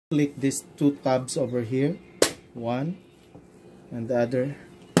click these two tabs over here, one and the other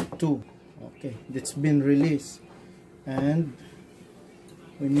two. Okay, it's been released, and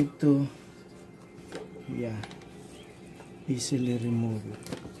we need to easily remove it.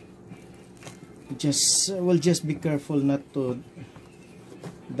 We'll just be careful not to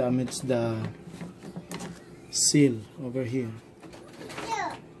damage the seal over here.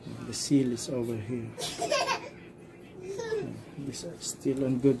 The seal is over here. These are still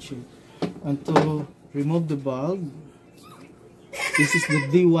in good shape. And to remove the bulb, this is the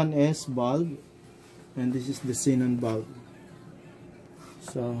D1S bulb, and this is the xenon bulb.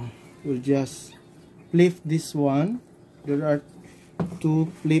 So we'll just flip this one. There are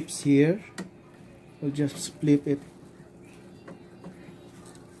two flips here. We'll just flip it.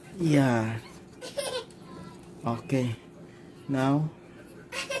 Yeah. Okay. Now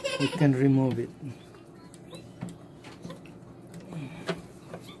we can remove it.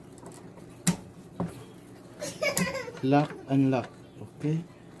 Lock and lock. Okay.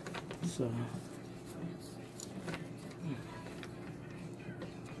 So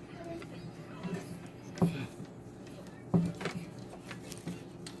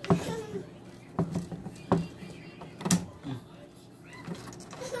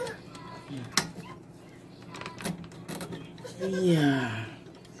yeah.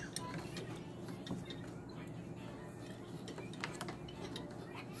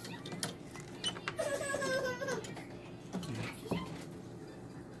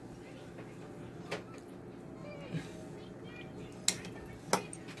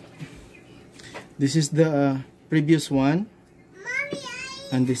 This is the previous one,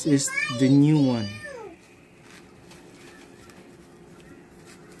 and this is the new one.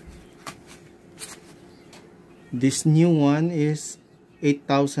 This new one is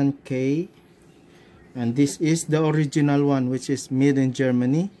 8000K, and this is the original one, which is made in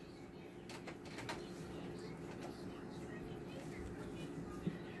Germany.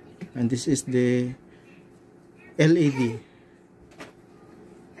 And this is the LED.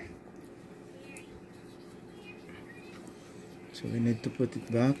 So we need to put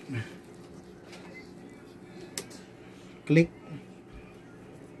it back. Click.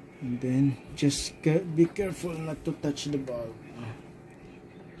 And then just be careful not to touch the bulb.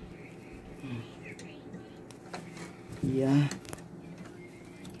 Yeah.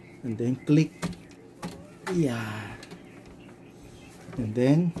 And then click. Yeah. And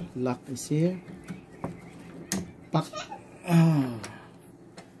then lock is here. Pop. Oh.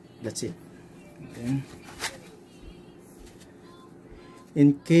 That's it. And then,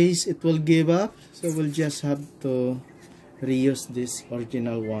 in case it will give up, so we'll just have to reuse these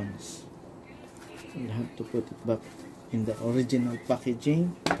original ones. We'll have to put it back in the original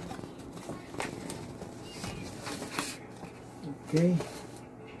packaging. Okay,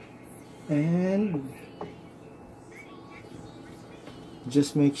 and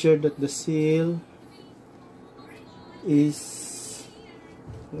just make sure that the seal is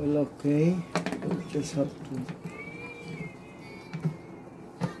well okay. We'll just have to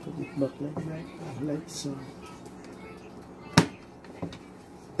put it back like so.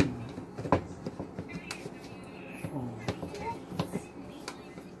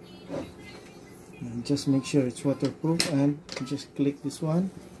 Just make sure it's waterproof, and just click this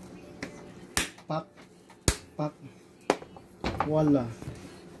one. Pop, pop. Voila,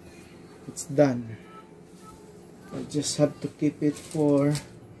 it's done. I just have to keep it for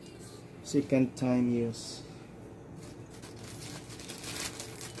second time use.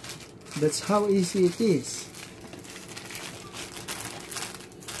 That's how easy it is.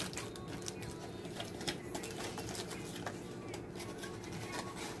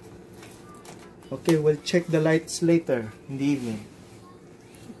 Okay, we'll check the lights later in the evening.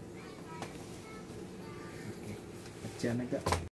 Okay.